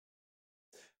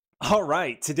All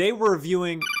right, today we're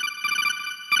reviewing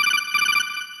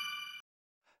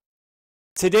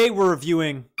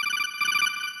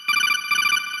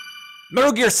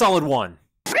Metal Gear Solid 1.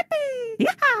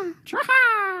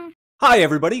 Hi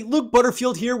everybody, Luke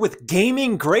Butterfield here with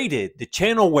Gaming Graded, the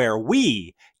channel where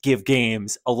we give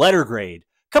games a letter grade.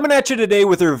 Coming at you today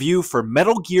with a review for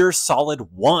Metal Gear Solid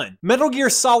 1. Metal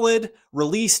Gear Solid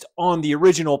released on the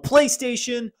original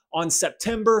PlayStation on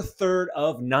September 3rd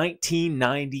of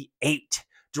 1998.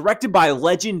 Directed by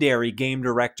legendary game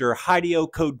director Hideo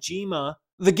Kojima,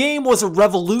 the game was a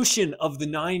revolution of the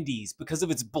 90s because of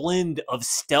its blend of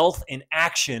stealth and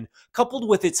action, coupled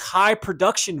with its high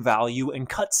production value and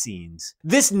cutscenes.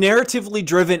 This narratively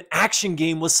driven action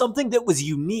game was something that was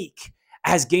unique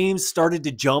as games started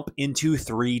to jump into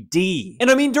 3D.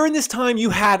 And I mean, during this time, you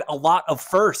had a lot of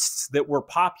firsts that were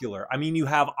popular. I mean, you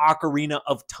have Ocarina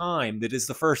of Time, that is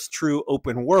the first true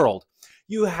open world.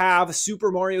 You have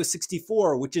Super Mario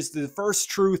 64, which is the first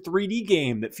true 3D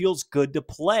game that feels good to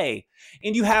play.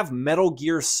 And you have Metal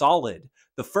Gear Solid,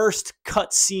 the first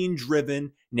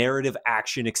cutscene-driven narrative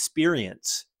action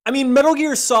experience. I mean, Metal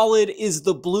Gear Solid is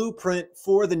the blueprint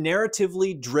for the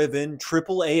narratively driven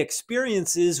AAA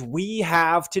experiences we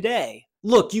have today.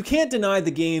 Look, you can't deny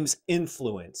the game's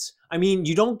influence. I mean,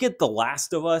 you don't get The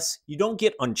Last of Us, you don't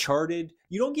get Uncharted,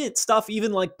 you don't get stuff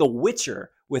even like The Witcher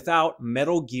without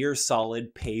Metal Gear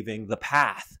Solid paving the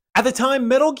path. At the time,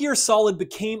 Metal Gear Solid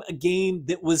became a game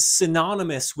that was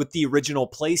synonymous with the original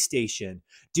PlayStation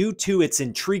due to its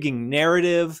intriguing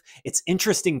narrative, its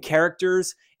interesting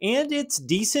characters, and its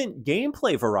decent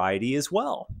gameplay variety as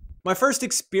well. My first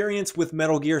experience with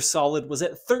Metal Gear Solid was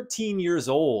at 13 years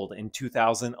old in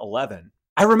 2011.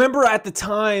 I remember at the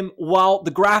time, while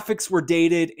the graphics were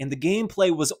dated and the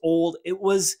gameplay was old, it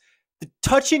was the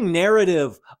touching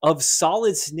narrative of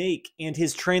Solid Snake and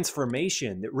his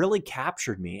transformation that really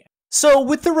captured me. So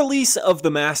with the release of the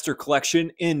Master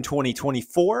Collection in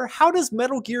 2024, how does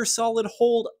Metal Gear Solid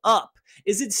hold up?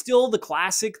 Is it still the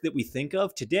classic that we think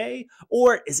of today,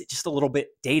 or is it just a little bit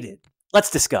dated? Let's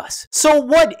discuss. So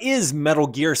what is Metal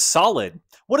Gear Solid?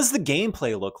 What does the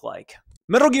gameplay look like?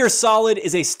 Metal Gear Solid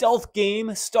is a stealth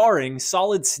game starring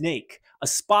Solid Snake, a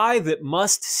spy that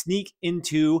must sneak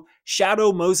into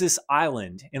Shadow Moses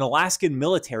Island, an Alaskan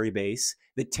military base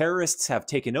that terrorists have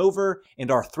taken over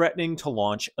and are threatening to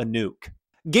launch a nuke.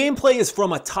 Gameplay is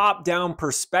from a top-down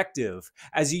perspective,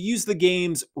 as you use the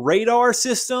game's radar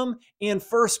system and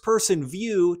first-person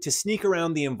view to sneak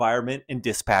around the environment and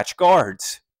dispatch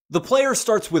guards. The player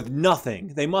starts with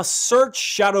nothing. They must search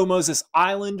Shadow Moses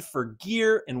Island for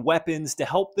gear and weapons to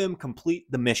help them complete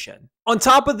the mission. On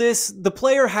top of this, the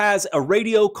player has a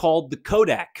radio called the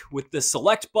codec. With the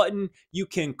select button, you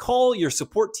can call your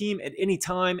support team at any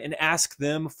time and ask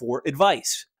them for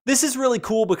advice. This is really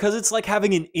cool because it's like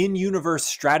having an in-universe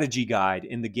strategy guide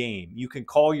in the game. You can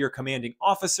call your commanding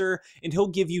officer and he'll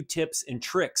give you tips and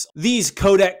tricks. These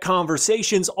codec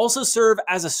conversations also serve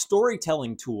as a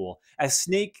storytelling tool as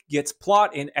Snake gets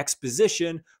plot and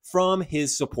exposition from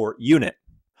his support unit.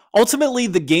 Ultimately,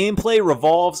 the gameplay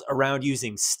revolves around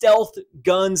using stealth,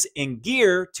 guns, and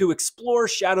gear to explore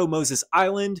Shadow Moses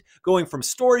Island, going from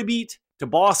story beat to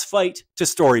boss fight to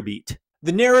story beat.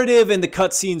 The narrative and the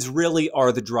cutscenes really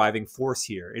are the driving force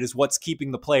here. It is what's keeping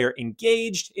the player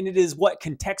engaged, and it is what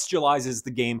contextualizes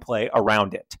the gameplay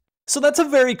around it. So that's a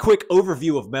very quick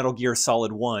overview of Metal Gear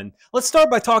Solid 1. Let's start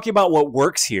by talking about what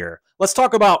works here. Let's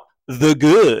talk about the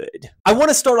good. I want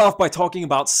to start off by talking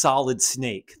about Solid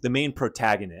Snake, the main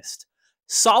protagonist.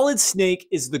 Solid Snake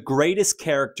is the greatest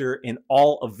character in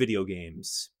all of video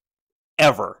games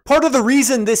ever. Part of the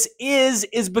reason this is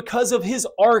because of his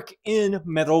arc in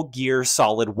Metal Gear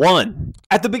Solid 1.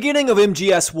 At the beginning of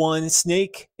MGS1,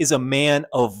 Snake is a man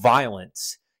of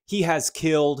violence. He has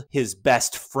killed his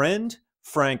best friend,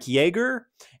 Frank Yeager,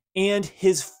 and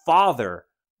his father,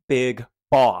 Big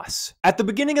Boss. At the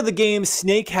beginning of the game,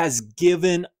 Snake has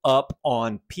given up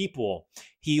on people.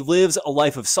 He lives a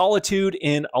life of solitude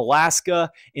in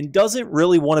Alaska and doesn't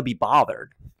really want to be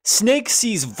bothered. Snake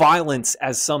sees violence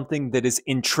as something that is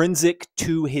intrinsic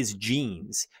to his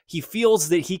genes. He feels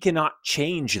that he cannot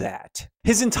change that.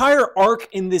 His entire arc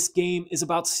in this game is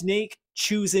about Snake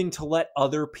choosing to let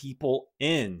other people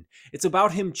in. It's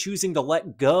about him choosing to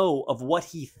let go of what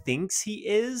he thinks he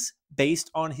is based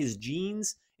on his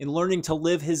genes and learning to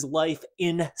live his life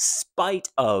in spite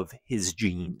of his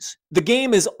genes. The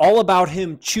game is all about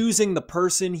him choosing the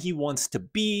person he wants to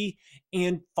be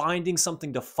and finding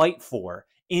something to fight for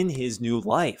in his new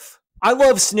life. I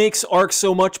love Snake's arc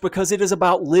so much because it is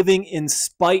about living in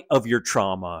spite of your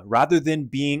trauma rather than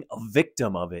being a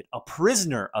victim of it, a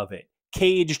prisoner of it.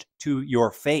 caged to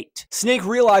your fate. Snake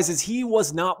realizes he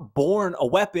was not born a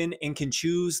weapon and can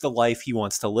choose the life he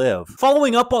wants to live.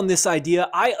 Following up on this idea,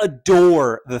 I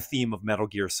adore the theme of Metal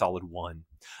Gear Solid 1.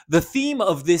 The theme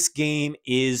of this game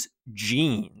is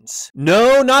genes.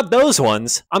 No, not those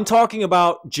ones. I'm talking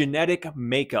about genetic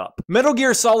makeup. Metal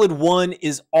Gear Solid 1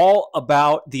 is all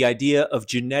about the idea of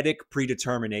genetic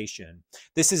predetermination.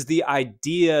 This is the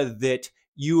idea that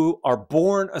you are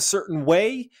born a certain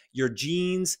way, your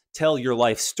genes tell your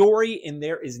life story, and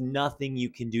there is nothing you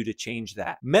can do to change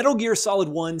that. Metal Gear Solid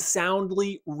 1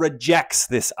 soundly rejects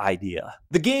this idea.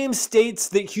 The game states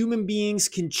that human beings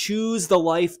can choose the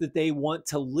life that they want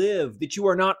to live, that you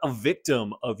are not a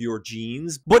victim of your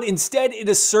genes, but instead it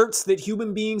asserts that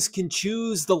human beings can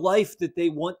choose the life that they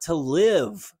want to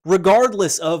live,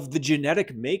 regardless of the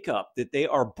genetic makeup that they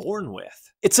are born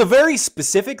with. It's a very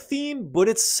specific theme, but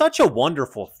it's such a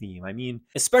wonderful theme. I mean,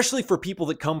 especially for people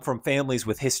that come from families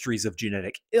with histories of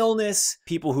genetic illness,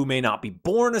 people who may not be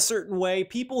born a certain way,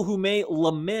 people who may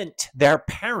lament their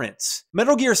parents.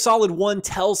 Metal Gear Solid 1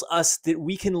 tells us that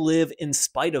we can live in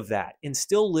spite of that and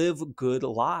still live good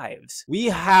lives. We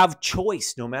have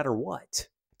choice no matter what.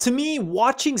 To me,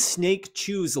 watching Snake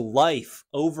choose life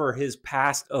over his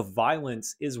past of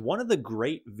violence is one of the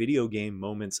great video game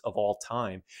moments of all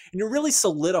time, and it really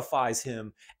solidifies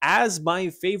him as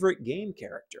my favorite game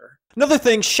character. Another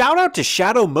thing, shout out to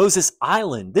Shadow Moses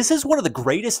Island. This is one of the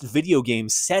greatest video game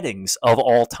settings of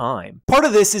all time. Part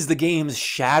of this is the game's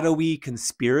shadowy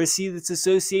conspiracy that's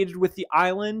associated with the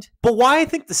island. But why I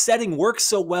think the setting works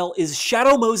so well is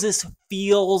Shadow Moses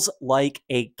feels like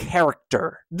a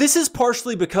character. This is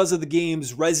partially because of the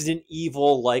game's Resident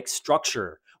Evil-like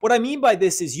structure. What I mean by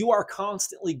this is you are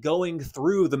constantly going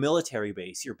through the military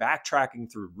base. You're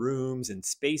backtracking through rooms and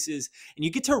spaces, and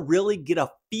you get to really get a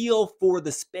feel for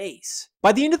the space.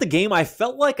 By the end of the game, I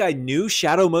felt like I knew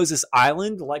Shadow Moses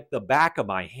Island like the back of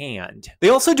my hand. They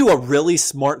also do a really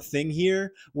smart thing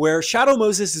here, where Shadow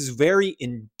Moses is very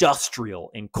industrial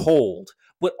and cold,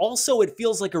 but also it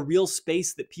feels like a real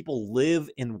space that people live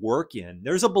and work in.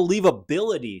 There's a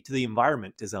believability to the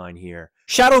environment design here.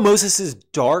 Shadow Moses'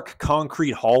 dark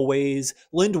concrete hallways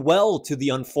lend well to the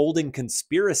unfolding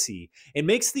conspiracy. It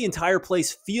makes the entire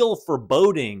place feel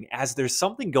foreboding, as there's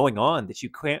something going on that you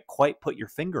can't quite put your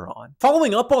finger on.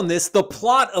 Following up on this, the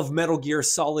plot of Metal Gear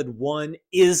Solid 1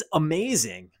 is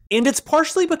amazing. And it's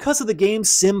partially because of the game's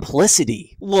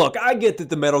simplicity. Look, I get that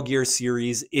the Metal Gear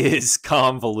series is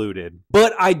convoluted,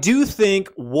 but I do think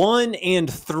 1 and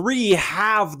 3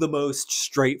 have the most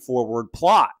straightforward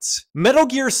plots. Metal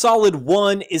Gear Solid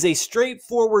 1 is a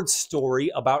straightforward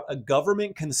story about a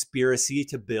government conspiracy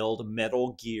to build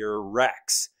Metal Gear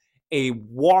Rex, a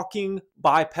walking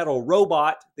bipedal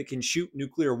robot that can shoot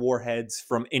nuclear warheads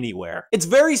from anywhere. It's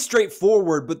very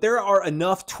straightforward, but there are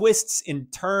enough twists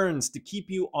and turns to keep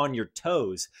you on your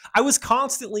toes. I was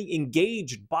constantly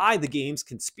engaged by the game's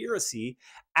conspiracy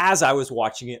as I was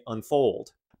watching it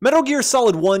unfold. Metal Gear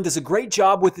Solid 1 does a great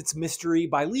job with its mystery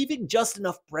by leaving just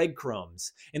enough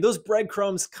breadcrumbs, and those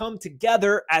breadcrumbs come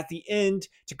together at the end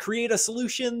to create a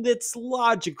solution that's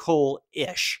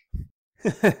logical-ish.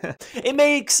 It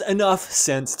makes enough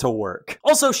sense to work.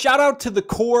 Also, shout out to the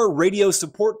core radio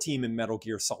support team in Metal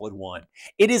Gear Solid 1.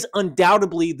 It is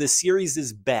undoubtedly the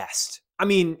series' best. I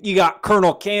mean, you got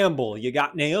Colonel Campbell, you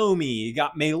got Naomi, you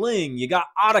got Mei Ling, you got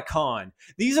Otacon.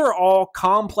 These are all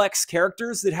complex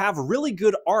characters that have really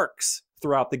good arcs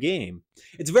throughout the game.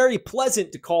 It's very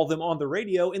pleasant to call them on the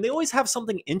radio, and they always have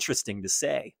something interesting to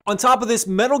say. On top of this,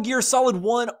 Metal Gear Solid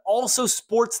 1 also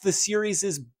sports the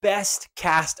series' best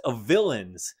cast of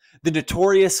villains, the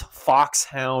notorious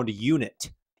Foxhound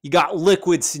unit. You got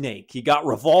Liquid Snake, you got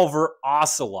Revolver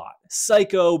Ocelot,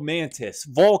 Psycho Mantis,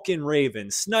 Vulcan Raven,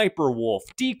 Sniper Wolf,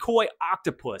 Decoy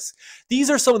Octopus.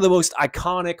 These are some of the most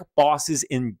iconic bosses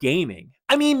in gaming.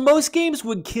 I mean, most games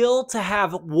would kill to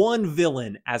have one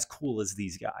villain as cool as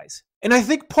these guys. And I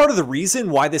think part of the reason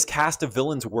why this cast of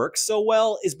villains works so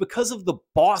well is because of the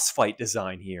boss fight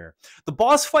design here. The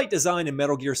boss fight design in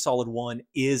Metal Gear Solid 1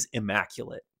 is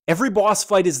immaculate. Every boss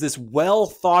fight is this well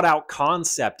thought out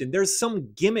concept, and there's some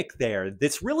gimmick there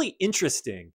that's really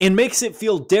interesting and makes it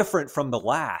feel different from the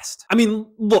last. I mean,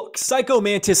 look, Psycho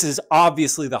Mantis is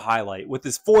obviously the highlight with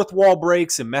his fourth wall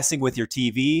breaks and messing with your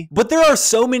TV, but there are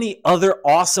so many other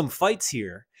awesome fights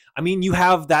here. I mean, you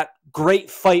have that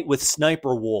great fight with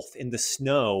Sniper Wolf in the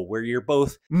snow where you're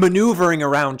both maneuvering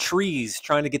around trees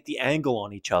trying to get the angle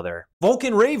on each other.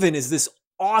 Vulcan Raven is this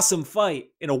awesome fight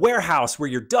in a warehouse where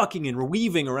you're ducking and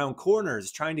weaving around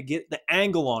corners trying to get the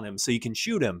angle on him so you can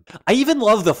shoot him. I even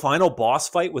love the final boss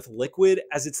fight with Liquid,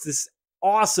 as it's this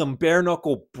awesome bare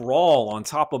knuckle brawl on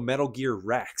top of Metal Gear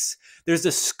Rex. There's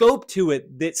a scope to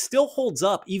it that still holds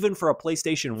up even for a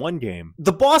PlayStation 1 game.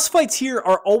 The boss fights here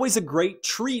are always a great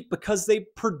treat because they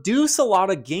produce a lot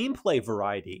of gameplay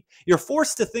variety. You're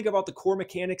forced to think about the core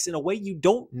mechanics in a way you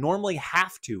don't normally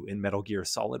have to in Metal Gear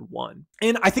Solid 1.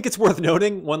 And I think it's worth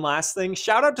noting, one last thing,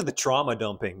 shout out to the trauma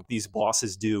dumping these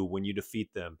bosses do when you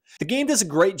defeat them. The game does a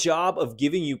great job of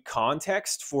giving you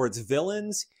context for its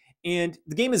villains, and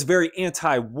the game is very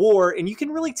anti-war, and you can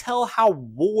really tell how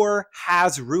war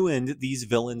has ruined these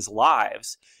villains'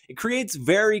 lives. It creates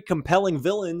very compelling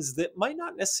villains that might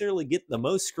not necessarily get the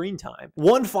most screen time.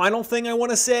 One final thing I want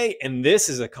to say, and this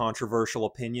is a controversial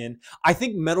opinion, I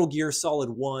think Metal Gear Solid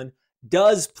 1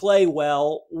 does play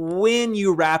well when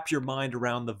you wrap your mind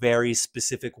around the very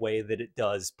specific way that it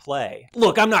does play.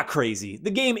 Look, I'm not crazy. The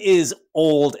game is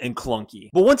old and clunky,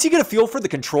 but once you get a feel for the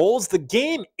controls, the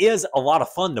game is a lot of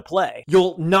fun to play.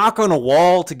 You'll knock on a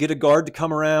wall to get a guard to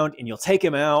come around, and you'll take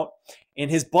him out, and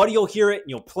his buddy will hear it, and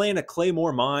you'll plant a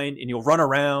claymore mine, and you'll run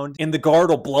around, and the guard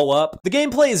will blow up. The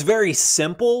gameplay is very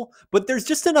simple, but there's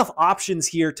just enough options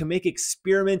here to make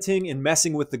experimenting and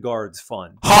messing with the guards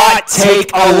fun. Hot take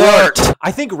alert!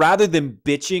 I think rather than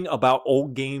bitching about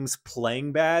old games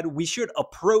playing bad, we should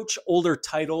approach older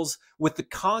titles with the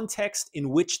context in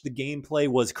which the gameplay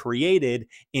was created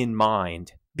in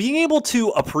mind. Being able to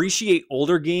appreciate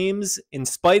older games in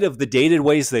spite of the dated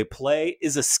ways they play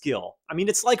is a skill. I mean,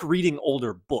 it's like reading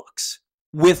older books.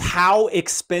 With how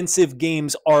expensive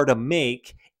games are to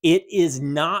make, it is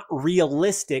not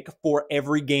realistic for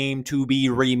every game to be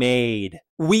remade.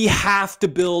 We have to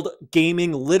build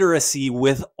gaming literacy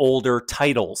with older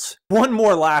titles. One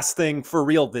more last thing for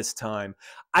real this time.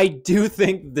 I do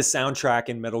think the soundtrack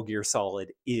in Metal Gear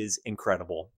Solid is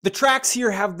incredible. The tracks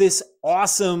here have this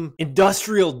awesome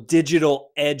industrial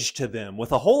digital edge to them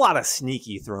with a whole lot of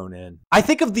sneaky thrown in. I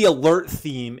think of the Alert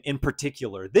theme in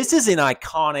particular. This is an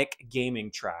iconic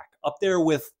gaming track, up there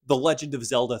with the Legend of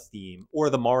Zelda theme or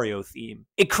the Mario theme.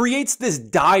 It creates this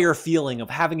dire feeling of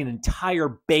having an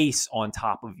entire bass on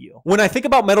top of you. When I think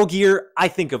about Metal Gear, I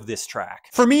think of this track.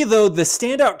 For me though, the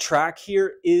standout track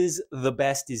here is The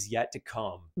Best Is Yet to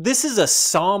Come. This is a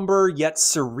somber yet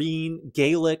serene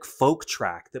Gaelic folk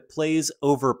track that plays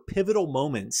over pivotal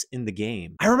moments in the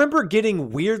game. I remember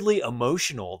getting weirdly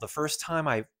emotional the first time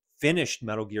I finished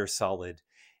Metal Gear Solid,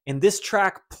 and this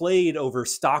track played over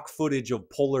stock footage of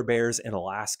polar bears in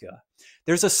Alaska.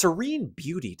 There's a serene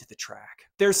beauty to the track.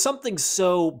 There's something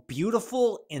so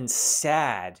beautiful and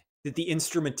sad that the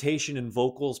instrumentation and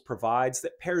vocals provides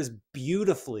that pairs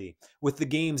beautifully with the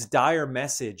game's dire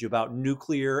message about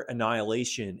nuclear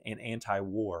annihilation and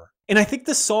anti-war. And I think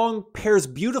the song pairs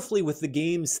beautifully with the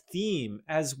game's theme,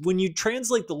 as when you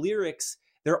translate the lyrics,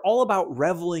 they're all about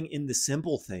reveling in the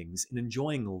simple things and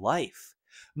enjoying life.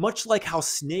 Much like how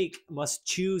Snake must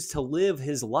choose to live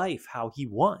his life how he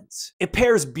wants. It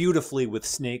pairs beautifully with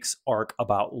Snake's arc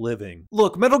about living.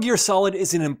 Look, Metal Gear Solid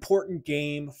is an important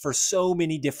game for so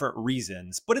many different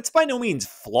reasons, but it's by no means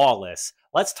flawless.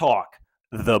 Let's talk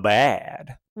the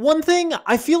bad. One thing,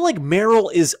 I feel like Meryl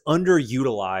is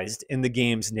underutilized in the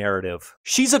game's narrative.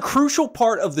 She's a crucial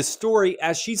part of the story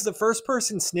as she's the first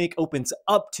person Snake opens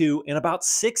up to in about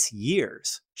 6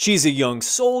 years. She's a young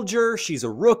soldier, she's a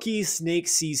rookie, Snake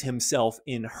sees himself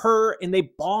in her, and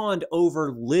they bond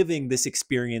over living this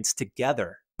experience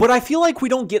together. But I feel like we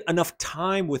don't get enough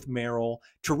time with Meryl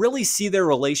to really see their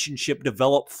relationship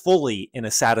develop fully in a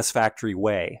satisfactory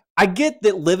way. I get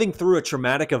that living through a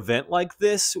traumatic event like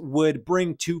this would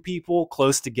bring two people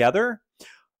close together,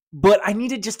 but I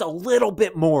needed just a little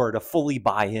bit more to fully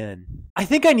buy in. I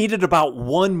think I needed about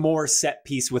one more set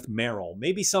piece with Meryl,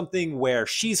 maybe something where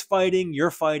she's fighting, you're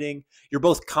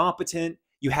both competent,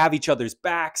 you have each other's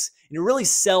backs, and it really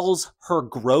sells her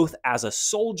growth as a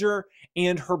soldier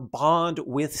and her bond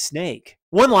with Snake.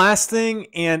 One last thing,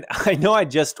 and I know I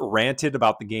just ranted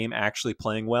about the game actually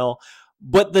playing well,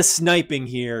 but the sniping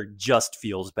here just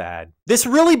feels bad. This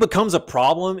really becomes a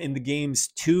problem in the game's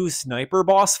 2 sniper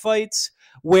boss fights,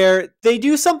 where they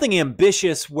do something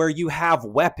ambitious where you have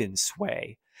weapon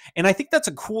sway. And I think that's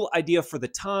a cool idea for the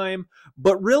time,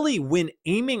 but really when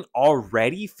aiming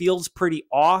already feels pretty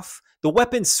off, the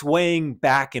weapon swaying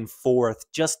back and forth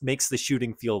just makes the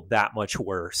shooting feel that much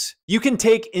worse. You can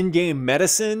take in-game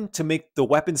medicine to make the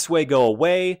weapon sway go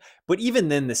away, but even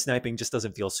then the sniping just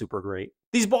doesn't feel super great.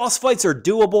 These boss fights are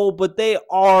doable, but they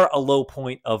are a low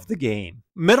point of the game.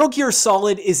 Metal Gear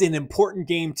Solid is an important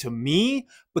game to me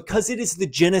because it is the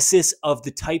genesis of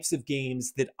the types of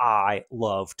games that I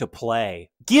love to play.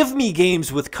 Give me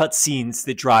games with cutscenes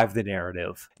that drive the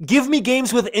narrative. Give me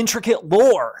games with intricate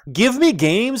lore. Give me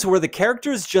games where the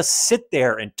characters just sit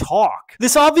there and talk.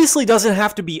 This obviously doesn't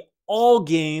have to be all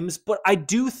games, but I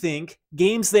do think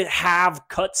games that have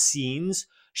cutscenes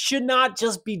should not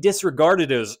just be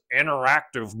disregarded as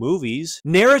interactive movies.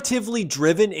 Narratively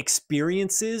driven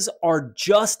experiences are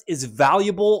just as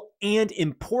valuable and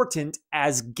important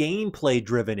as gameplay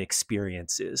driven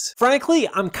experiences. Frankly,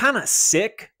 I'm kind of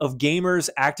sick of gamers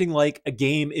acting like a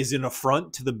game is an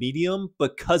affront to the medium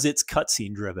because it's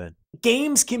cutscene driven.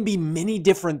 Games can be many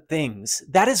different things.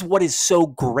 That is what is so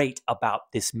great about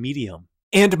this medium.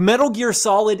 And Metal Gear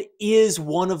Solid is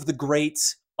one of the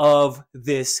greats of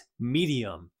this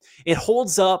medium. It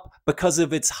holds up because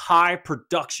of its high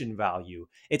production value,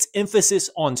 its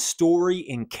emphasis on story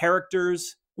and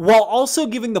characters, while also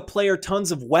giving the player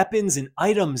tons of weapons and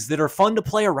items that are fun to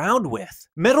play around with.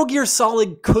 Metal Gear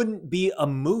Solid couldn't be a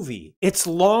movie. Its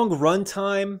long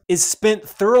runtime is spent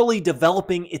thoroughly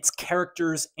developing its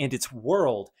characters and its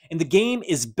world, and the game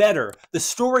is better. The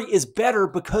story is better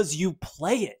because you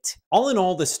play it. All in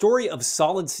all, the story of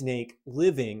Solid Snake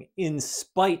living in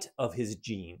spite of his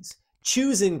genes,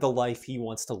 choosing the life he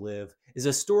wants to live, is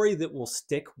a story that will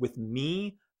stick with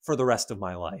me for the rest of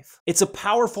my life. It's a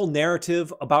powerful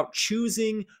narrative about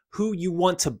choosing who you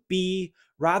want to be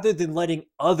rather than letting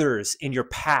others in your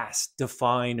past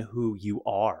define who you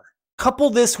are. Couple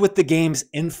this with the game's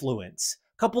influence.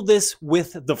 Couple this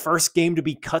with the first game to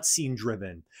be cutscene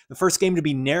driven, the first game to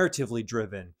be narratively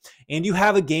driven, and you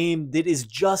have a game that is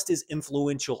just as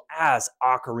influential as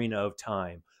Ocarina of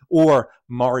Time or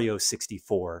Mario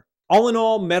 64. All in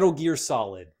all, Metal Gear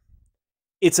Solid,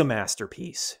 it's a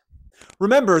masterpiece.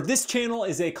 Remember, this channel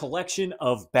is a collection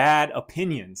of bad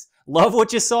opinions. Love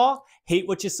what you saw? Hate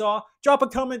what you saw? Drop a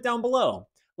comment down below.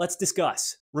 Let's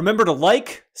discuss. Remember to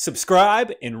like,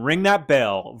 subscribe, and ring that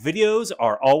bell. Videos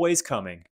are always coming.